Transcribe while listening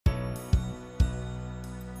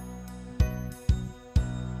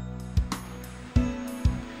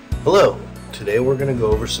Hello, today we're going to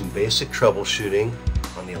go over some basic troubleshooting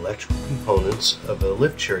on the electrical components of a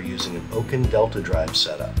lift chair using an Oken Delta Drive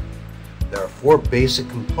setup. There are four basic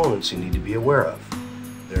components you need to be aware of.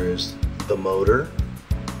 There is the motor,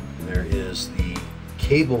 there is the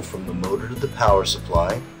cable from the motor to the power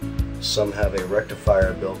supply. Some have a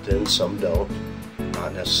rectifier built in, some don't,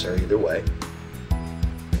 not necessary either way,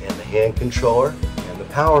 and the hand controller and the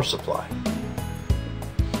power supply.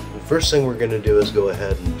 First thing we're going to do is go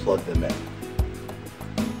ahead and plug them in.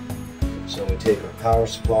 So we take our power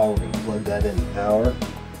supply, we're going to plug that into power.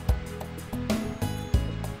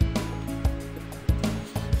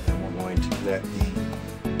 And we're going to connect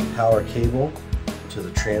the power cable to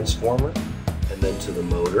the transformer and then to the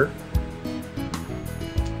motor.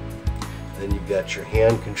 Then you've got your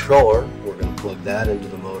hand controller, we're going to plug that into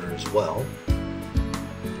the motor as well.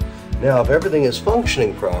 Now if everything is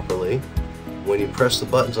functioning properly, when you press the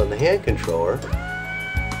buttons on the hand controller,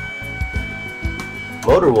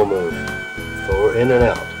 motor will move forward, in and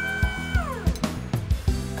out.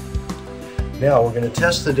 Now we're going to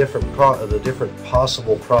test the different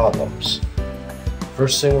possible problems.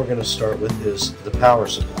 First thing we're going to start with is the power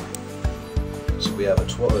supply. So we have a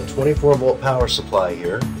 24 volt power supply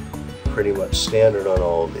here, pretty much standard on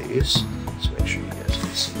all of these. Let's make sure you guys can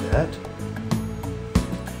see that.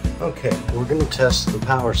 Okay, we're going to test the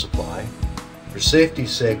power supply. For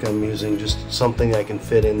safety's sake, I'm using just something I can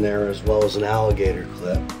fit in there, as well as an alligator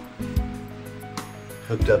clip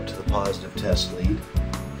hooked up to the positive test lead.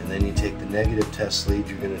 And then you take the negative test lead,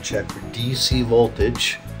 you're going to check for DC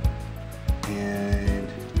voltage, and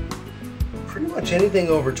pretty much anything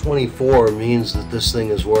over 24 means that this thing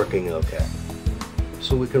is working okay.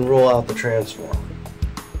 So we can roll out the transformer.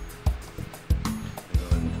 Go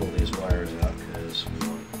ahead and pull these wires out because we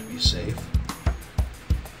want it to be safe.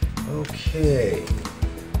 Okay.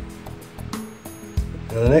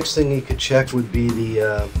 Now the next thing you could check would be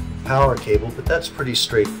the power cable, but that's pretty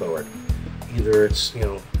straightforward. Either it's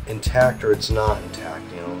intact or it's not intact.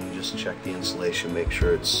 You just check the insulation, make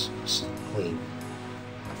sure it's clean.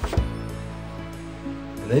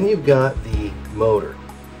 And then you've got the motor.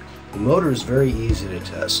 The motor is very easy to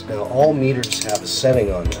test. Now all meters have a setting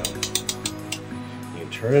on them. You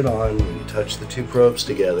turn it on when you touch the two probes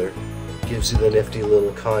together. Gives you the nifty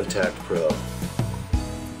little contact probe.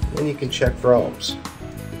 Then you can check for ohms.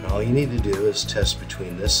 And all you need to do is test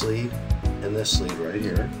between this lead and this lead right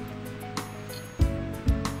here.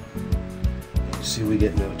 And you see we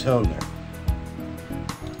get no tone there.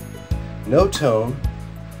 No tone,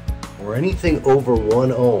 or anything over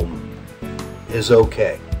 1 ohm, is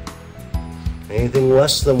okay. Anything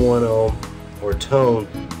less than 1 ohm, or tone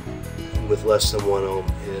with less than 1 ohm,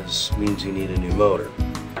 means you need a new motor.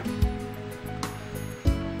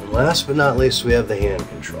 Last but not least, we have the hand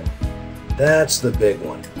control. That's the big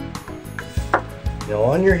one. Now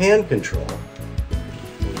on your hand control,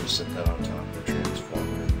 I'm going to set that on top of the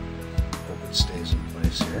transformer. Hope it stays in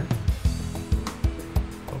place here.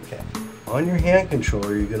 Okay. On your hand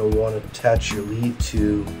controller, you're going to want to attach your lead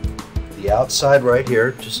to the outside right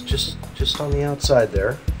here, just on the outside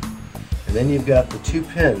there. And then you've got the two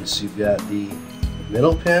pins. You've got the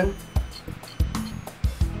middle pin,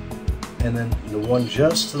 and then the one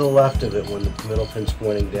just to the left of it when the middle pin's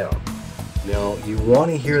pointing down. Now you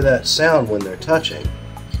want to hear that sound when they're touching.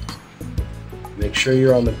 Make sure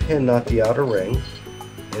you're on the pin, not the outer ring.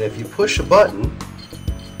 And if you push a button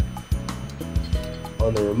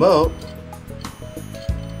on the remote,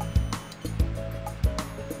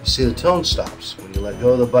 you see the tone stops. When you let go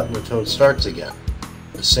of the button, the tone starts again.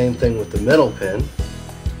 The same thing with the middle pin.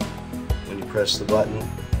 When you press the button,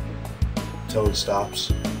 tone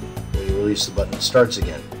stops. When you release the button, it starts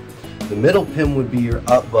again. The middle pin would be your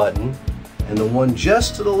up button, and the one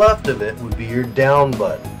just to the left of it would be your down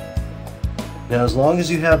button. Now as long as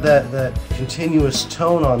you have that continuous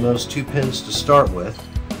tone on those two pins to start with,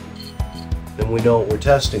 then we know what we're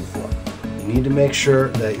testing for. You need to make sure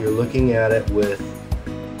that you're looking at it with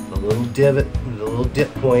the little divot, the little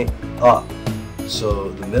dip point up. So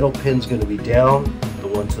the middle pin's going to be down, the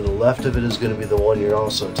one to the left of it is going to be the one you're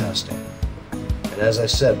also testing. And as I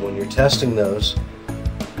said, when you're testing those,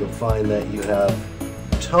 you'll find that you have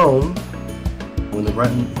tone when the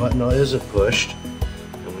button isn't pushed,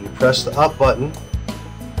 and when you press the up button,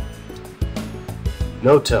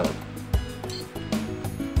 no tone.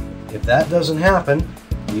 If that doesn't happen,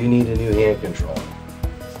 you need a new hand controller.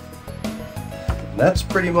 And that's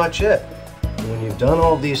pretty much it. When you've done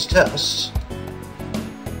all these tests,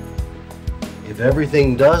 if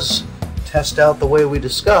everything does test out the way we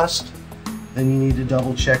discussed, then you need to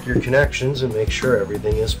double check your connections and make sure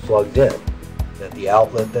everything is plugged in. that the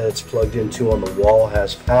outlet that it's plugged into on the wall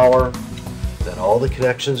has power, that all the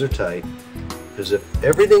connections are tight. Because if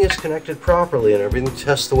everything is connected properly and everything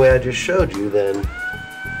tests the way I just showed you, then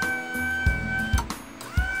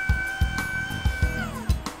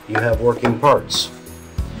you have working parts.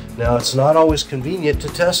 Now, it's not always convenient to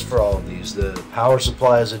test for all of these. The power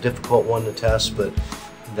supply is a difficult one to test, but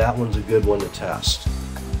that one's a good one to test.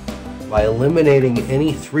 By eliminating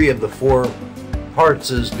any 3 of the 4 parts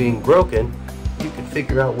as being broken, you can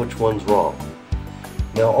figure out which one's wrong.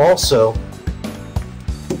 Now also,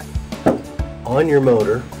 on your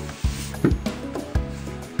motor,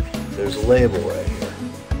 there's a label right here.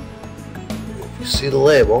 If you see the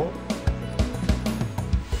label,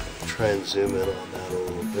 try and zoom in on that a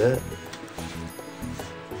little bit.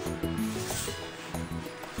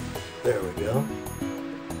 There we go.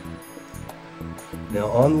 Now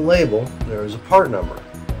on the label, there is a part number.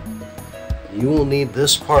 You will need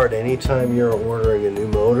this part anytime you're ordering a new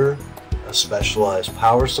motor, a specialized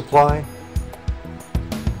power supply,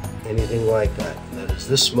 anything like that. That is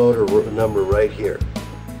this motor number right here.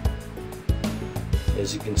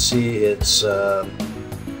 As you can see, it's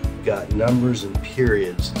got numbers and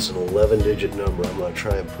periods. It's an 11-digit number. I'm going to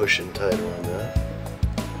try and push in tighter on that.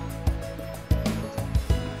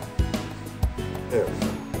 There we go.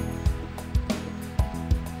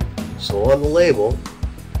 So on the label,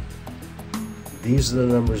 these are the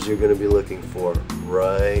numbers you're going to be looking for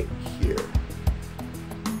right here.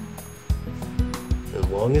 As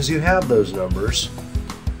long as you have those numbers,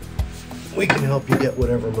 we can help you get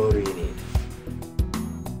whatever motor you need.